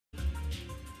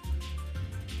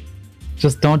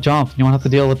Just don't jump. You won't have to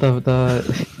deal with the...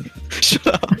 Shut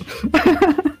up.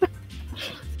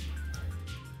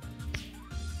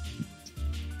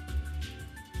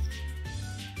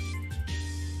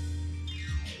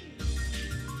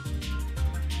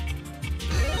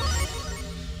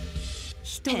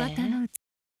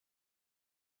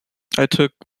 I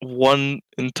took one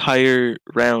entire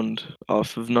round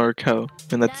off of narcow,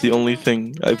 and that's the only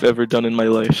thing I've ever done in my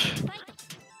life.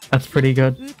 That's pretty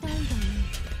good.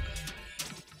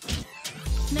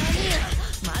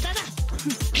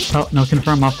 Oh, no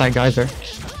confirm off that geyser.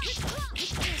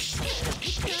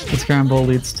 The scramble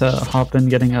leads to Hoppin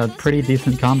getting a pretty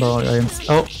decent combo against...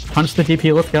 Oh, punch the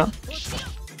DP, let's go.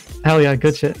 Hell yeah,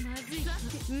 good shit.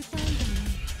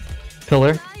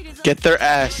 Pillar. Get their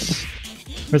ass.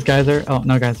 Where's geyser? Oh,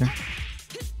 no geyser.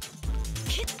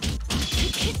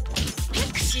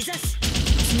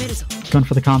 Going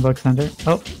for the combo extender.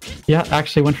 Oh, yeah,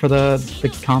 actually went for the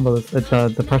combos,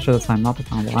 the pressure this time, not the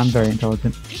combo. I'm very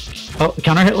intelligent. Oh,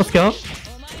 counter hit, let's go!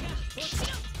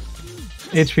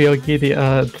 H-Ryougi,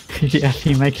 the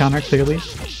F-Hime counter, clearly.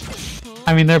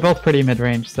 I mean, they're both pretty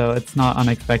mid-range, so it's not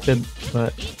unexpected,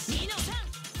 but...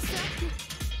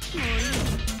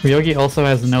 Ryougi also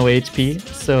has no HP,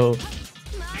 so...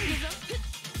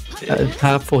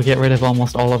 Tap will get rid of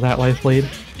almost all of that life lead.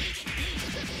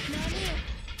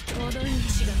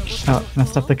 Oh,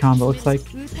 messed up the combo, looks like.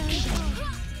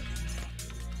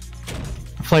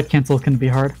 Flight cancel can be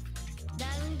hard.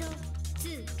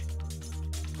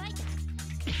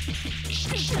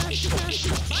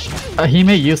 Hime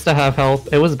used to have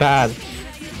health. It was bad.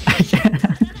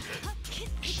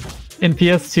 In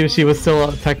PS2, she was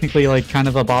still technically like kind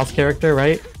of a boss character,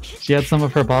 right? She had some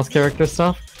of her boss character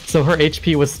stuff. So her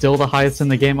HP was still the highest in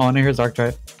the game. Oh, and here's Arc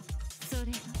Drive.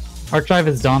 Arc Drive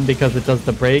is dumb because it does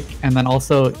the break, and then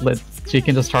also she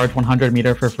can just charge 100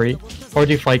 meter for free. Or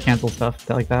do flight cancel stuff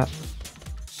like that.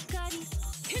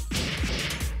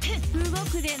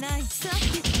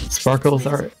 Sparkles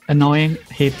are annoying.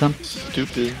 Hate them.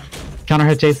 Stupid. Counter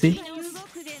hit JC.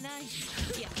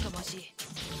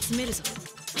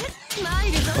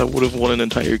 I would have won an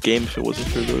entire game if it wasn't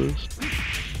for those.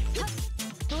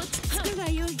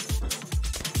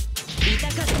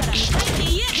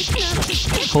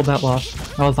 Hold that loss.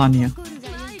 That was on you.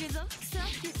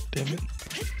 Damn it.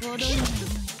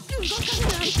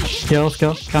 Yeah, let's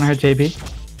go. Counter hit JB.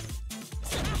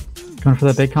 Going for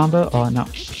the big combo? Oh no.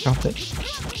 Dropped it.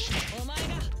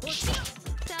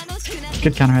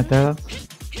 Good counter hit there though.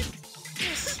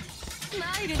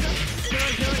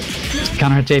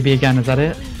 Counter hit JB again, is that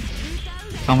it?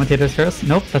 Commentator's curse?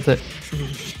 Nope, that's it.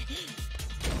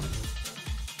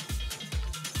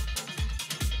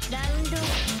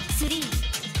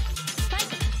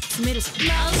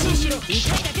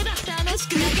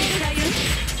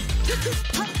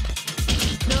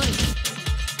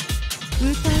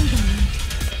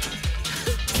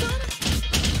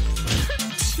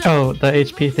 Oh, the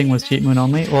HP thing was cheat moon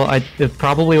only? Well, it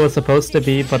probably was supposed to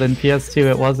be, but in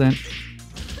PS2 it wasn't.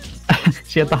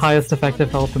 She had the highest effective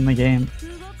health in the game.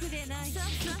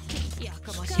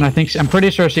 And I think I'm pretty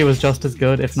sure she was just as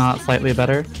good, if not slightly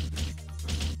better.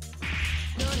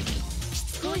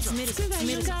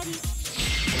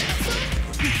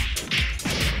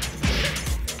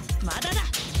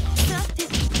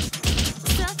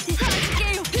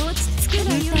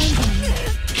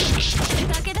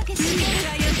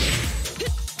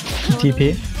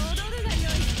 TP.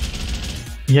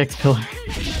 EX pillar.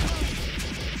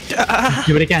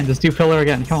 Do it again, just do pillar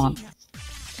again, come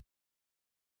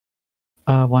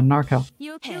on. One narcow.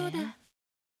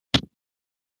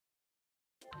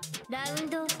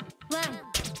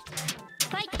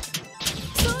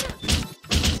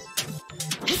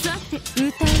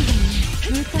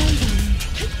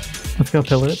 Let's go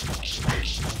pillars.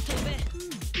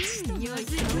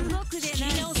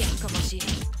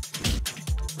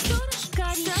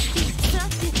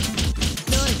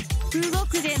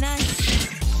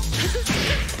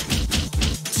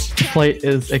 Flight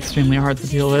is extremely hard to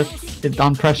deal with. It's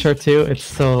on pressure too, it's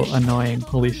so annoying.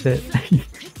 Holy shit.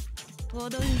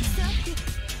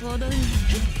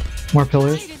 More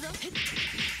pillars.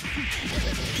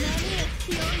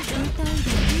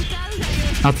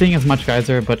 Not seeing as much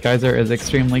geyser, but geyser is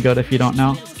extremely good if you don't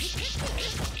know.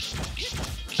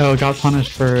 Oh, got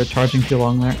punished for charging too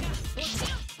long there.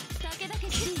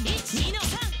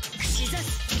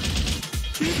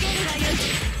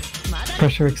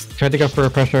 Tried to go for a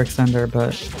pressure extender,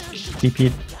 but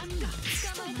DP'd.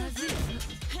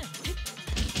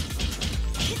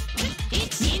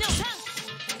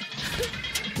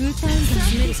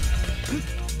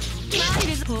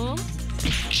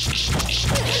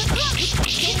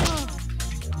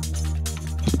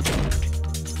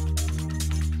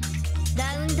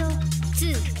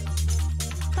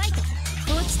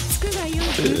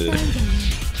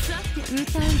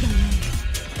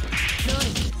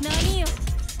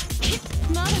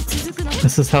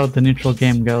 This is how the neutral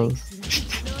game goes.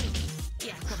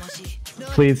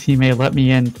 Please, he may let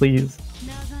me in, please.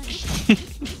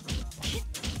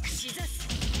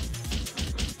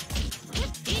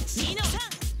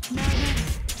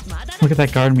 Look at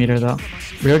that guard meter though.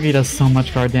 Ryougi does so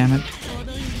much guard damage.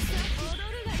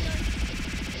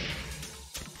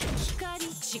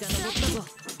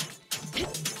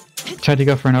 Tried to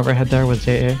go for an overhead there with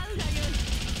JA.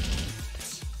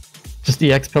 Just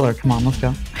EX pillar, come on, let's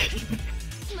go.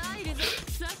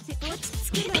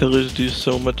 Pillars do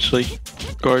so much like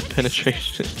guard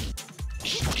penetration.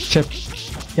 Chip.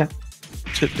 Yeah.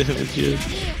 Chip damage, yeah.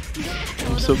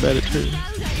 I'm so bad at turns.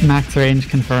 Max range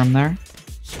confirmed there.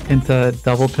 Into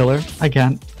double pillar.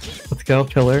 Again. Let's go,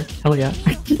 pillar. Hell yeah.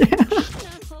 Yeah.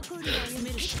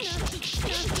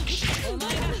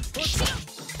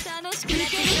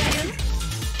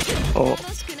 Oh.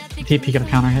 DP got a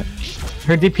counter hit.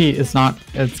 Her DP is not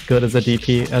as good as a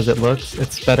DP as it looks.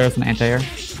 It's better as an anti-air.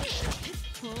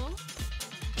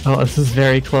 Oh, this is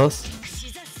very close.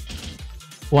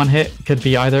 One hit could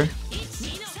be either.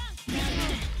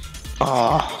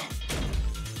 Ah.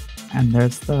 And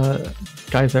there's the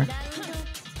Geyser.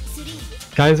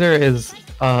 Geyser is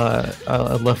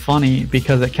funny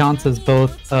because it counts as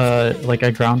both like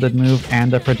a grounded move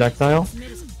and a projectile.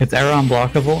 It's arrow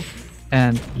unblockable,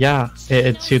 and yeah,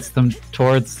 it shoots them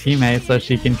towards Hime so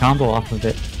she can combo off of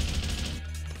it.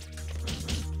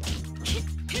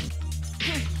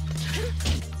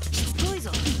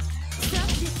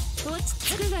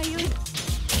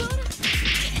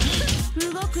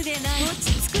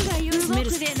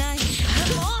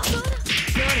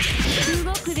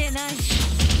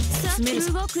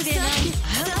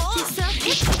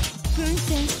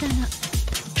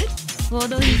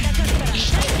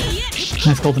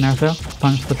 Nice golden arrow throw.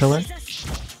 Punish the pillar.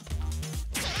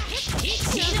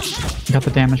 Got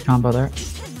the damage combo there.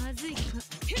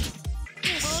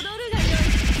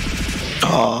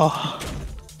 Oh.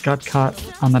 Got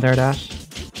caught on the dare dash.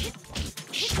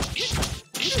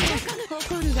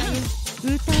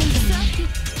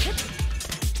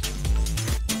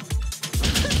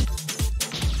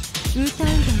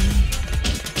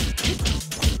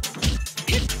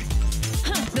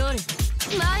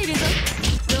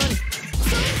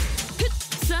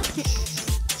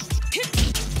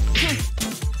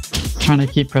 Trying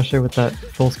to keep pressure with that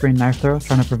full screen knife throw,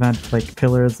 trying to prevent like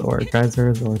pillars or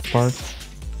geysers or sparks.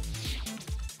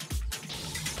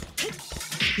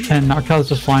 And Narcow's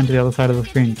just flying to the other side of the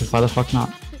screen, because why the fuck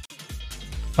not?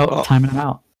 Oh, timing him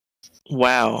out.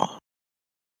 Wow.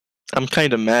 I'm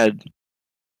kinda mad.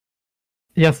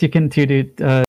 Yes, you can too, dude.